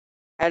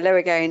Hello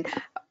again,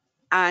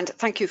 and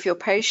thank you for your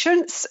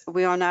patience.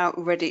 We are now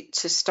ready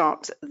to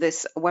start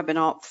this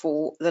webinar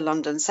for the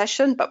London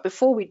session. But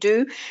before we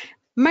do,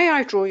 may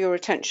I draw your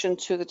attention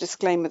to the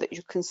disclaimer that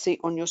you can see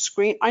on your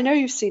screen? I know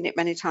you've seen it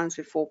many times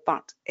before,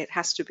 but it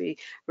has to be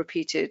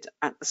repeated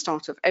at the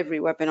start of every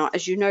webinar.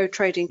 As you know,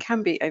 trading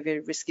can be a very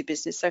risky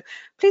business, so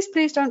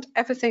please don't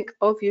ever think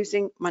of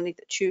using money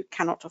that you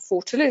cannot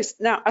afford to lose.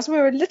 Now, as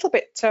we're a little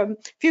bit,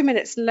 few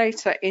minutes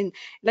late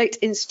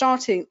in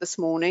starting this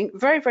morning,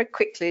 very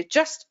quickly,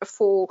 just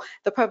for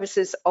the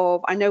purposes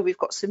of, I know we've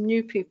got some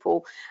new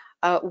people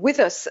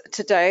with us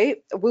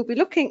today. We'll be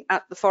looking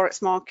at the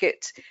Forex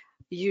market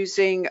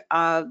using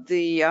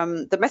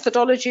the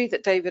methodology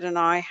that David and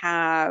I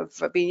have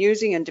been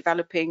using and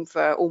developing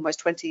for almost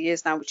 20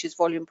 years now, which is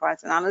volume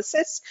price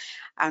analysis.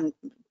 And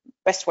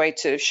best way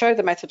to show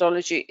the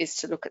methodology is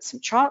to look at some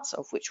charts,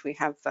 of which we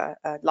have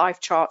live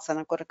charts, and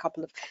I've got a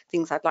couple of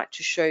things I'd like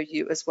to show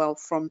you as well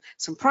from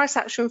some price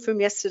action from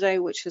yesterday,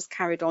 which has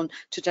carried on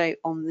today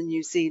on the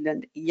New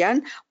Zealand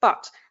yen.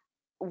 But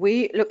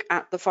we look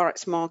at the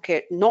Forex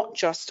market not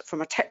just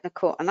from a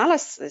technical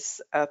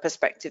analysis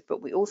perspective,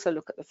 but we also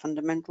look at the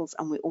fundamentals,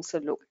 and we also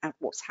look at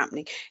what's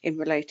happening in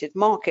related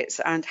markets.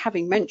 And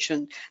having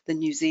mentioned the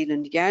New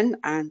Zealand yen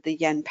and the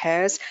yen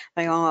pairs,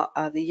 they are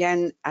the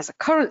yen as a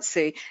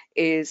currency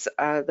is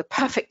the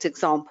perfect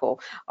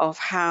example of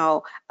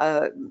how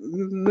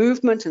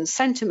movement and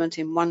sentiment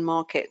in one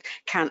market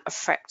can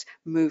affect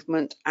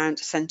movement and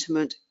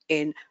sentiment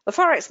in the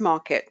Forex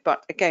market.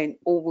 But again,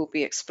 all will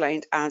be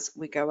explained as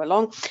we go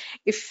along.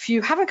 If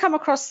you haven't come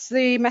across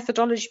the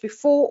methodology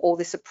before or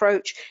this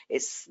approach,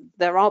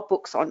 there are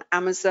books on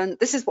Amazon.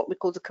 This is what we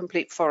call the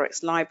Complete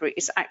Forex Library.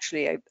 It's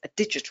actually a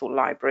digital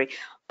library,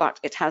 but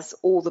it has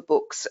all the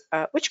books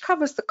which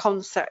covers the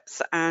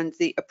concepts and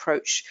the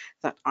approach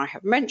that I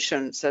have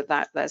mentioned. So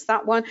there's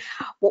that one.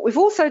 What we've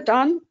also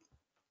done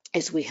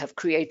is we have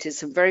created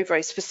some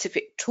very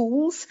specific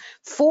tools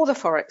for the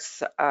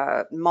Forex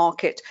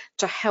market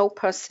to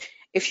help us,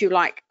 if you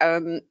like,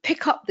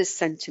 pick up this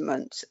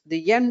sentiment. The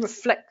yen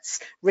reflects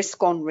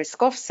risk on,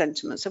 risk off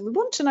sentiment. So we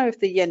want to know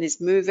if the yen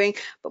is moving,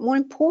 but more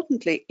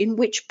importantly, in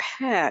which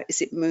pair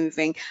is it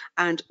moving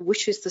and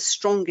which is the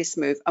strongest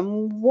move.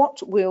 And what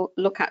we'll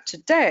look at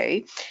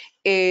today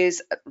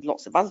is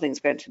lots of other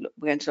things we're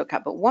going to look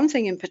at, but one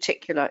thing in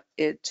particular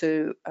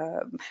to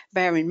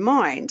bear in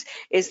mind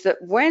is that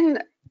when,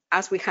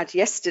 as we had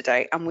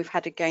yesterday and we've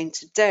had again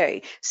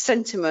today,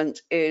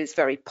 sentiment is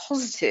very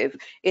positive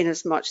in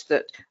as much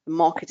that the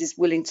market is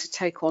willing to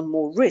take on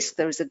more risk.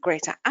 There is a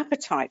greater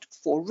appetite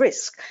for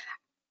risk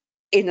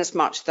in as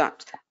much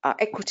that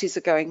equities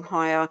are going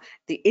higher,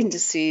 the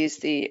indices,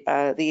 the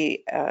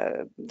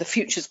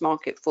futures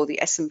market for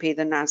the S&P,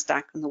 the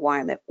NASDAQ and the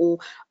YN, they're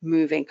all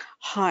moving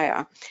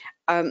higher.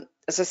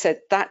 As I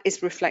said, that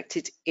is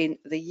reflected in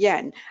the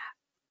yen.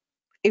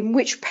 In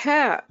which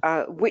pair,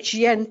 which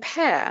yen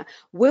pair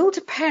will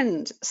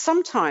depend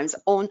sometimes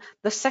on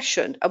the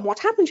session. And what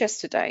happened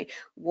yesterday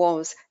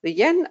was the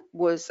yen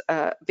was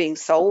being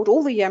sold,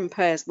 all the yen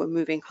pairs were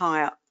moving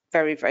higher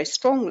very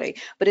strongly.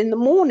 But in the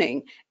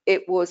morning,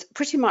 it was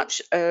pretty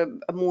much a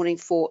morning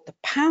for the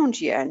pound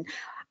yen.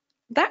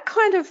 That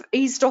kind of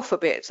eased off a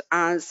bit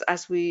as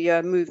we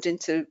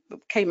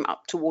came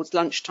up towards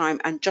lunchtime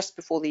and just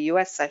before the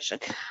US session,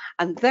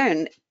 and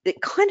then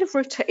it kind of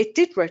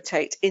did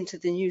rotate into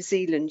the New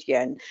Zealand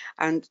yen,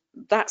 and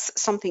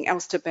that's something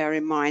else to bear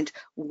in mind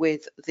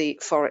with the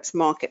Forex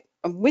market.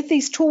 And with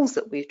these tools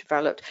that we've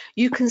developed,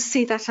 you can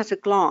see that at a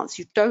glance.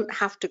 You don't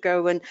have to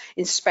go and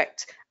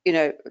inspect, you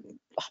know,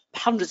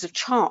 hundreds of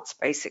charts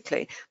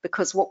basically,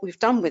 because what we've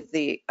done with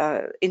the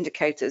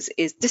indicators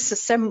is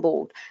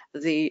disassembled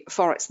the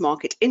Forex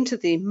market into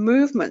the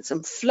movements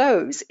and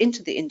flows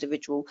into the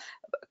individual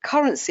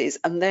currencies,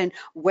 and then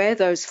where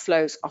those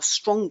flows are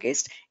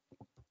strongest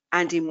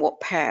and in what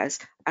pairs.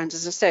 And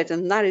as I said,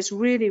 and that is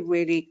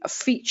really a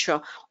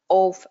feature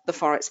of the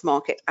Forex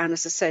market. And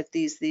as I said,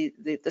 these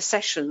the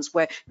sessions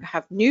where you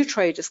have new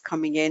traders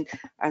coming in,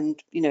 and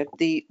you know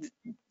the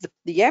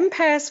yen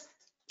pairs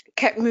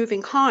kept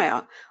moving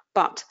higher,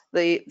 but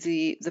the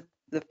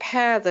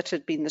pair that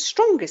had been the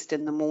strongest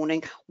in the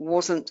morning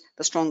wasn't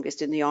the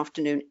strongest in the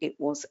afternoon. It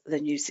was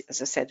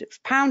as I said, it was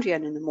pound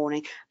yen in the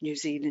morning, New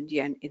Zealand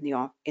yen in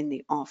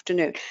the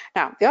afternoon.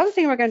 Now, the other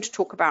thing we're going to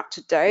talk about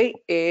today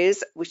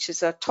which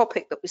is a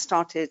topic that we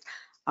started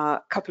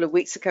a couple of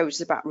weeks ago, which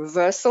is about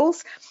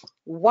reversals.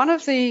 One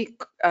of the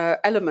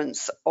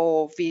elements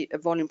of the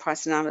volume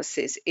price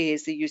analysis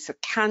is the use of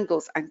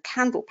candles and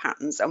candle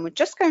patterns, and we're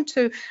just going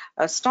to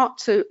start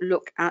to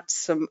look at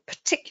some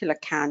particular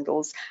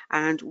candles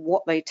and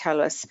what they tell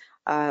us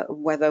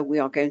whether we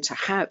are going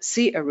to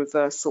see a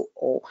reversal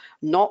or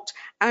not.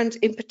 And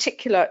in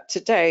particular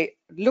today,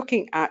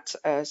 looking at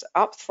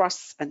up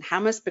thrusts and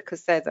hammers,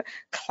 because they're the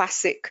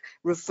classic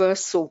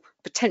reversal,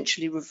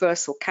 potentially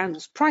reversal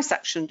candles. Price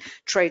action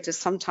traders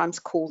sometimes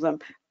call them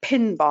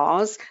pin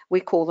bars. We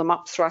call them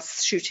up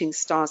thrusts, shooting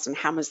stars, and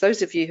hammers.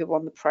 Those of you who are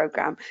on the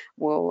program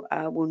will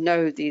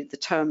know the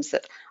terms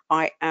that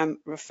I am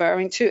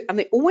referring to, and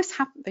they always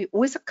happen. They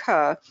always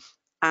occur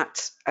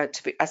at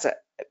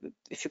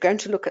if you're going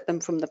to look at them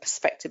from the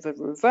perspective of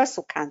a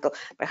reversal candle,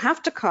 they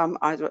have to come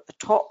either at the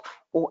top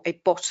or a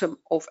bottom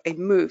of a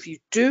move. You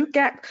do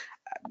get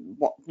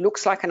what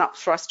looks like an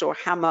upthrust or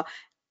a hammer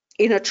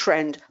in a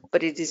trend,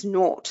 but it is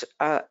not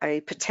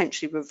a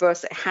potentially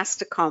reverse. It has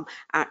to come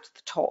at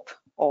the top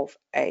of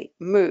a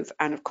move.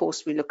 And of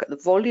course, we look at the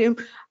volume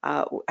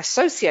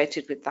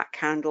associated with that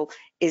candle.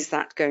 Is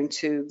that going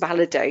to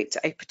validate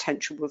a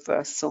potential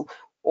reversal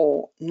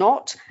or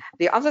not?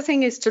 The other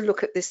thing is to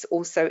look at this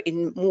also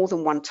in more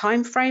than one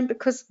time frame,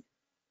 because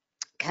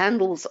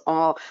candles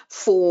are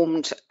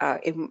formed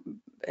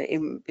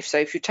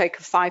if you take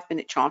a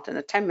 5-minute chart and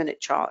a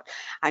 10-minute chart,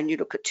 and you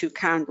look at two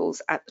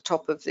candles at the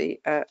top of the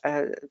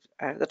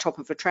top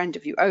of a trend,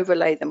 if you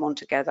overlay them on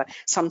together,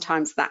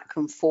 sometimes that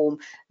can form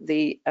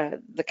the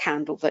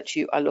candle that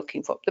you are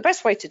looking for. The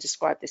best way to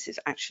describe this is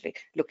actually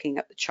looking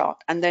at the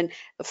chart. And then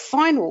the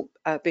final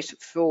bit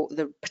for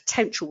the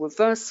potential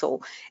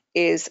reversal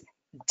is,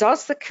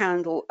 does the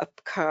candle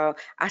occur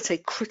at a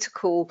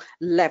critical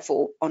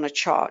level on a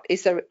chart?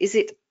 Is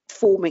it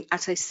forming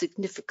at a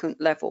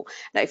significant level?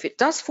 Now, if it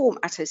does form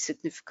at a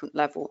significant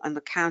level and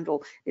the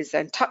candle is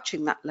then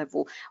touching that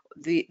level,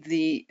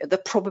 the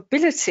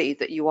probability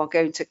that you are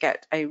going to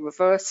get a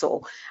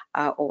reversal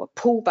or a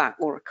pullback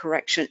or a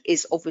correction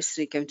is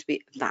obviously going to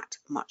be that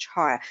much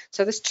higher.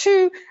 So there's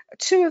two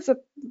of the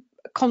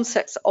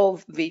concepts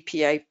of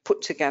VPA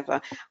put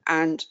together,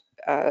 and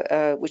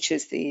which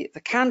is the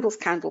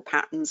candle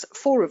patterns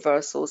for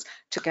reversals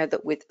together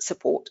with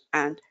support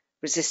and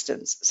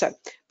resistance. So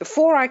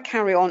before I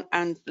carry on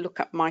and look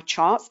at my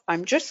charts,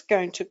 I'm just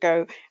going to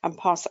go and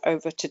pass it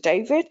over to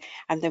David,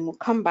 and then we'll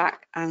come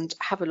back and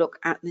have a look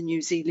at the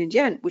New Zealand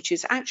yen, which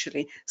is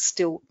actually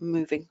still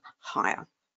moving higher.